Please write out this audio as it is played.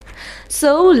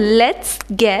So let's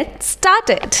get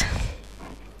started.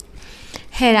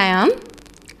 Here I am.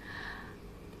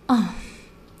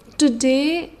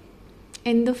 Today,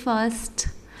 in the first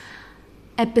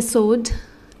episode,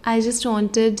 I just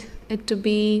wanted it to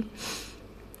be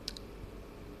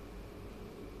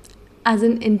as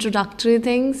an introductory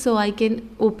thing so I can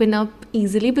open up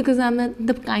easily, because I'm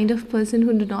the kind of person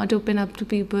who do not open up to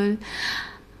people.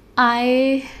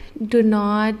 I do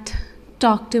not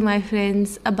talk to my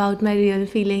friends about my real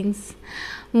feelings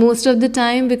most of the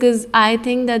time, because I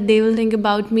think that they will think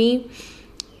about me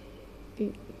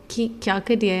कि क्या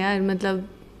कर दिया यार, मतलब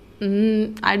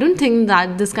I don't think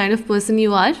that this kind of person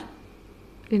you are,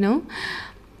 you know.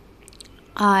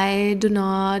 I do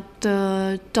not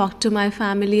talk to my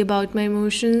family about my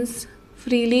emotions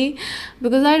freely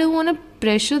because I don't want to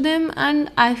pressure them, and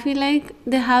I feel like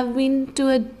they have been to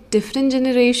a different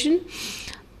generation.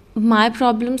 My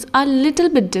problems are a little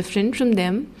bit different from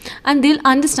them, and they'll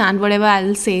understand whatever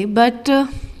I'll say, but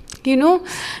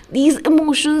these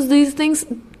emotions, these things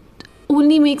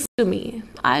only makes to me.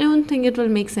 I don't think it will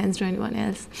make sense to anyone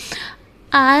else,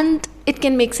 and it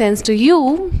can make sense to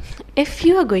you if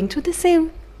you are going through the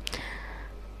same.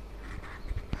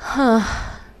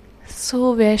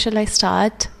 So where shall I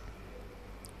start?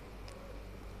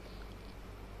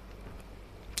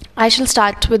 I shall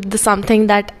start with something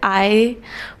that I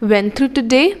went through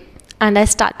today, and I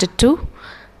started to.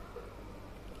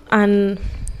 And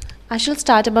I shall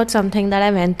start about something that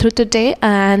I went through today,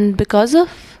 and because of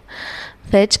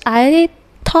which I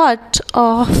thought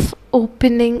of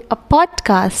opening a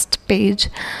podcast page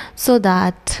so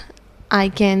that I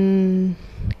can,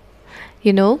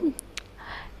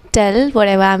 tell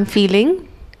whatever I'm feeling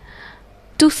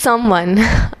to someone.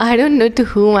 I don't know to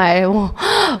whom I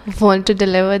want to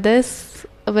deliver this,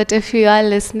 but if you are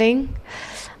listening,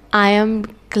 I am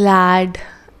glad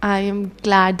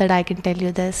that I can tell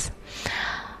you this.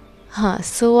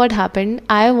 So what happened?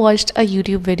 I watched a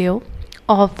YouTube video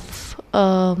of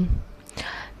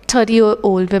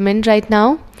 30-year-old woman right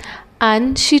now,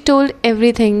 and she told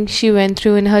everything she went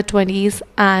through in her 20s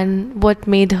and what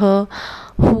made her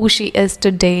who she is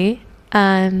today.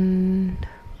 And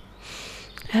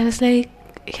I was like,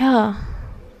 yeah,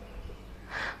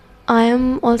 I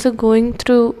am also going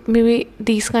through maybe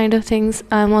these kind of things.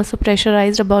 I'm also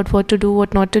pressurized about what to do,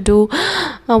 what not to do,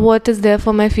 what is there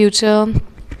for my future.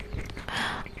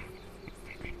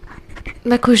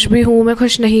 मैं खुश भी हूँ, मैं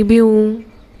खुश नहीं भी हूँ,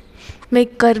 मैं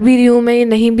कर भी रही हूँ, मैं ये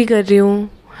नहीं भी कर रही हूँ.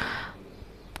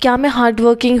 क्या मैं हार्ड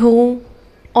वर्किंग हूँ?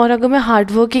 और अगर मैं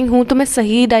हार्ड वर्किंग हूँ तो मैं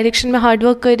सही डायरेक्शन में हार्ड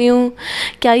वर्क कर रही हूँ?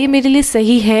 क्या ये मेरे लिए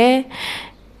सही है?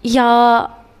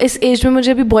 या इस एज में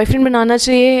मुझे अभी बॉयफ्रेंड बनाना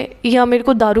चाहिए, या मेरे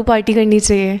को दारू पार्टी करनी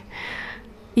चाहिए,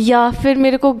 या फिर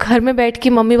मेरे को घर में बैठ के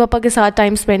मम्मी पापा के साथ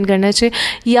टाइम स्पेंड करना चाहिए,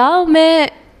 या मैं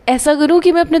ऐसा करूँ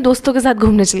कि मैं अपने दोस्तों के साथ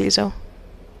घूमने चली जाऊँ?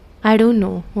 I don't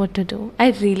know what to do.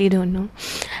 I really don't know.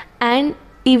 And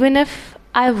even if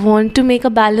I want to make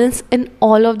a balance in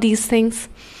all of these things,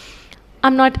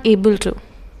 I'm not able to.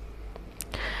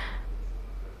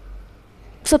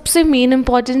 सबसे मेन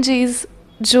इम्पॉर्टेंट चीज़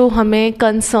जो हमें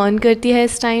कंसर्न करती है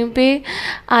इस time पे,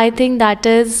 I think that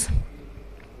is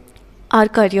our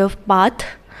career path,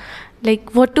 like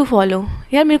what to follow.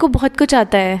 यार मेरे को बहुत कुछ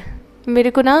आता है.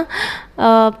 मेरे को ना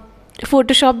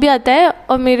फ़ोटोशॉप भी आता है,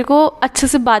 और मेरे को अच्छे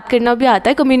से बात करना भी आता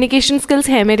है. कम्युनिकेशन स्किल्स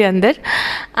है मेरे अंदर,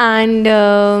 एंड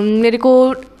मेरे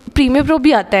को प्रीमियर प्रो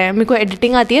भी आता है, मेरे को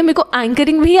एडिटिंग आती है, मेरे को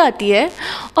एंकरिंग भी आती है,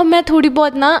 और मैं थोड़ी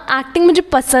बहुत ना एक्टिंग मुझे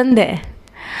पसंद है,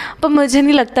 पर मुझे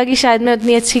नहीं लगता कि शायद मैं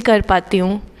उतनी अच्छी कर पाती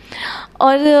हूँ.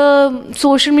 और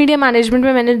सोशल मीडिया मैनेजमेंट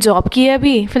में मैंने जॉब की है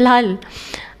अभी फ़िलहाल,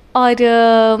 और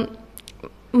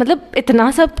मतलब इतना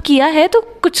सब किया है तो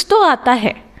कुछ तो आता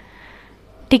है,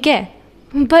 ठीक है,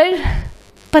 पर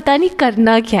पता नहीं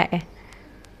करना क्या है,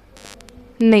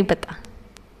 नहीं पता.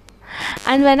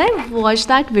 And when I watch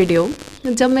that video,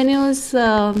 जब मैंने उस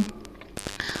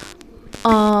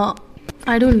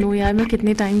आई डोंट नो यार मैं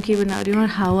कितने टाइम की बना रही हूँ, और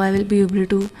how I will be able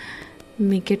to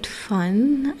make it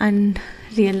fun and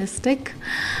realistic,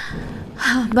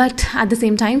 but at the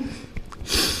same time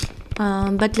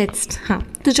but let's.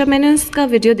 तो जब मैंने उसका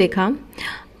वीडियो देखा,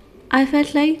 I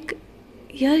felt like,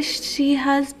 yeah, she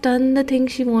has done the thing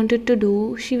she wanted to do.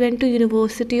 She went to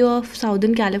University of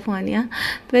Southern California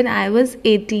when I was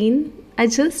 18. I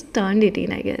just turned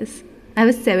 18, I guess. I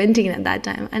was 17 at that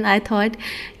time, and I thought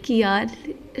कि यार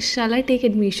shall I take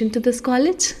admission to this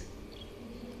college?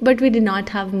 But we did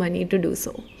not have money to do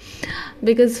so,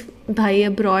 because भाई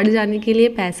abroad जाने के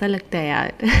लिए पैसा लगता है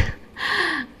यार.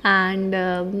 And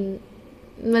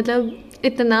मतलब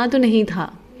इतना तो नहीं था.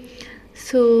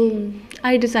 So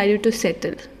I decided to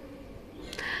settle,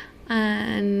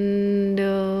 and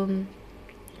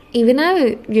even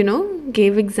I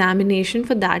gave examination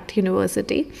for that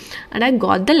university and I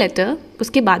got the letter.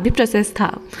 उसके बाद भी प्रोसेस था,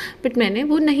 बट मैंने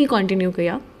वो नहीं कंटिन्यू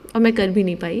किया और मैं कर भी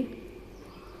नहीं पाई,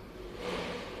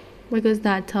 because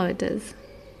that's how it is.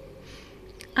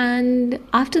 And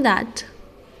after that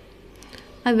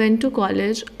I went to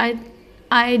college.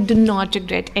 I do not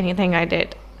regret anything I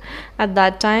did at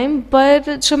that time.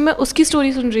 पर जब मैं उसकी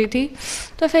स्टोरी सुन रही थी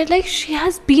तो I felt like she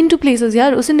has been to places.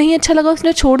 यार उसे नहीं अच्छा लगा,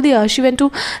 उसने छोड़ दिया. She went to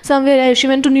somewhere, she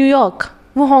went to New York,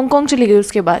 वो हांगकॉन्ग चली गई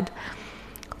उसके बाद,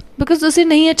 बिकॉज उसे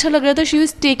नहीं अच्छा लग रहा था. She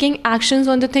was taking actions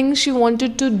on the things she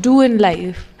wanted to do in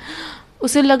life.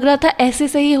 उसे लग रहा था ऐसे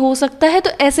सही हो सकता है तो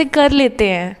ऐसे कर लेते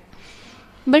हैं.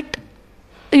 But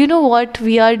you know what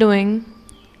we are doing,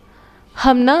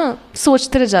 हम ना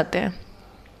सोचते रह जाते हैं.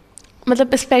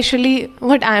 मतलब specially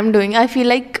what I am doing, I feel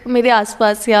like मेरे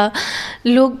आसपास या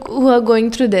लोग who are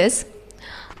going through this,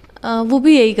 वो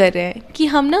भी यही कर रहे हैं कि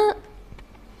हम ना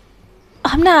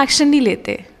एक्शन नहीं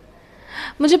लेते.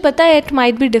 मुझे पता है इट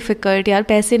माइट बी डिफ़िकल्ट, यार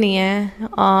पैसे नहीं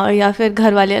हैं या फिर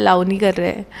घर वाले अलाउ नहीं कर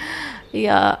रहे,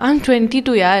 या आई एम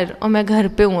 22 यार और मैं घर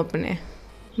पे हूँ अपने.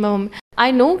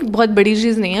 आई नो बहुत बड़ी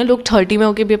चीज़ नहीं है. लोग 30 में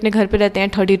होके भी अपने घर पे रहते हैं,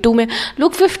 32 में,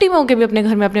 लोग 50 में होके भी अपने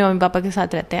घर में अपने मम्मी पापा के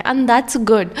साथ रहते हैं, and that's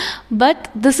good. But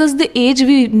this is the age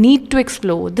we need to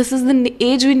explore. This is the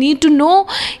age we need to know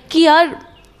कि यार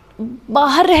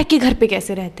बाहर रह के घर पे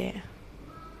कैसे रहते हैं.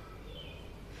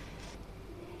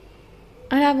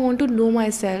 And I want to know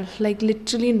myself, like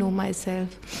literally know myself.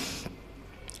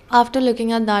 After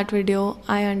looking at that video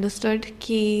I understood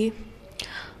कि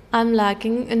I am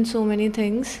lacking in so many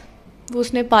things. वो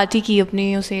उसने पार्टी की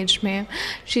अपनी उस एज में.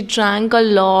 She drank a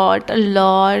lot,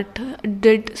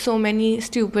 did so many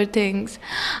stupid things.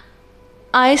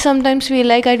 I sometimes feel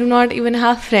like I do not even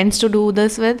have friends to do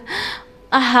this with.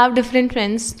 I have different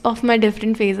friends of my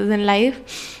different phases in life,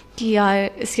 कि यार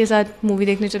इसके साथ movie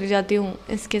देखने चली जाती हूँ,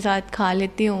 इसके साथ खा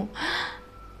लेती हूँ,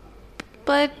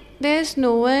 but there is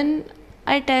no one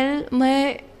I tell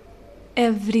my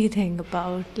everything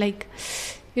about. Like,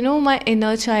 you know, my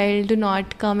inner child do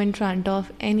not come in front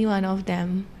of any one of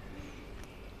them.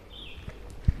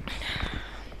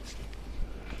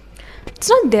 It's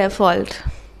not their fault.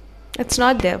 It's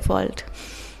not their fault.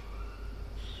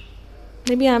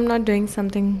 Maybe I'm not doing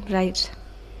something right,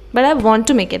 but I want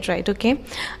to make it right, okay?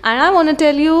 And I want to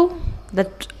tell you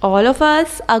that all of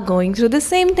us are going through the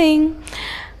same thing.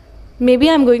 Maybe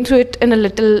I'm going through it in a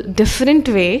little different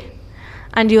way,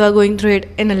 and you are going through it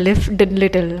in a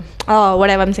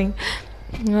whatever I'm saying,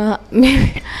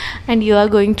 and you are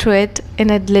going through it in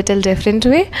a little different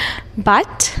way,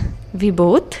 but we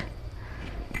both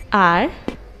are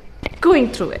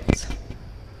going through it.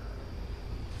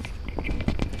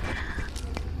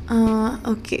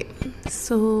 Okay,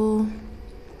 so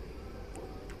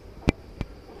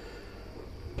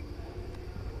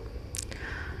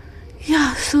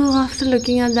yeah, so after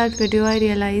looking at that video I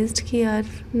realized कि यार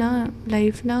ना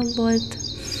life ना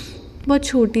बहुत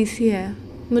छोटी सी है.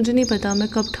 मुझे नहीं पता मैं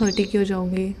कब 30 की हो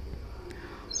जाऊँगी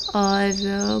और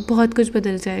बहुत कुछ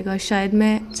बदल जाएगा. शायद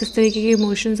मैं जिस तरीके के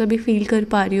इमोशंस अभी फील कर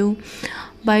पा रही हूँ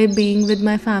by being with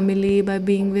my family, by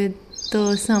being with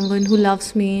someone who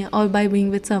loves me, और by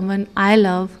being with someone I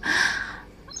love,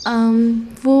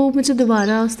 वो मुझे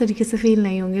दोबारा उस तरीके से फील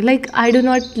नहीं होंगे. Like I do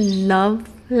not love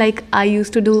like I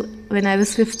used to do when I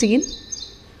was 15.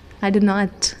 I do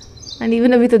not. And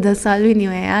even अभी तो 10 साल भी नहीं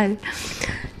हुए यार.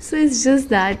 So it's just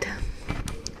that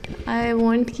I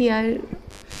want कि यार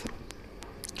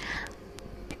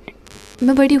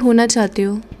मैं बड़ी होना चाहती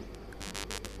हूँ,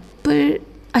 पर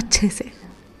अच्छे से,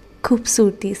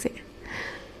 खूबसूरती से.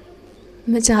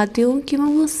 मैं चाहती हूँ कि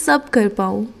मैं वो सब कर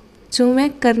पाऊँ जो मैं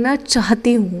करना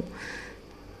चाहती हूँ.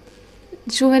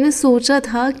 जो मैंने सोचा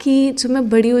था कि जब मैं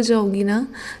बड़ी हो जाऊँगी ना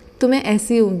तो मैं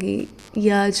ऐसी होंगी,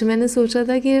 या जो मैंने सोचा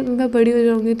था कि मैं बड़ी हो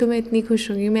जाऊँगी तो मैं इतनी खुश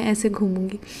होंगी, मैं ऐसे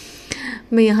घूमूंगी,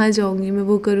 मैं यहाँ जाऊँगी, मैं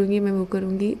वो करूँगी, मैं वो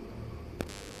करूँगी.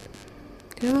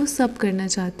 मैं वो सब करना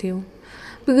चाहती हूँ.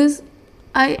 Because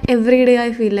every day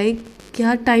I feel like कि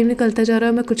यार टाइम निकलता जा रहा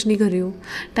है, मैं कुछ नहीं कर रही हूँ.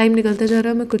 टाइम निकलता जा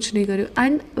रहा है, मैं कुछ नहीं कर रही हूँ.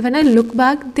 And when I look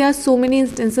back there are so many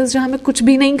instances जहाँ मैं कुछ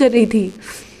भी नहीं कर रही थी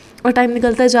और टाइम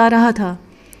निकलता जा रहा था.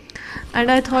 एंड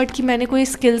आई थॉट कि मैंने कोई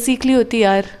स्किल सीख ली होती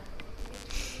यार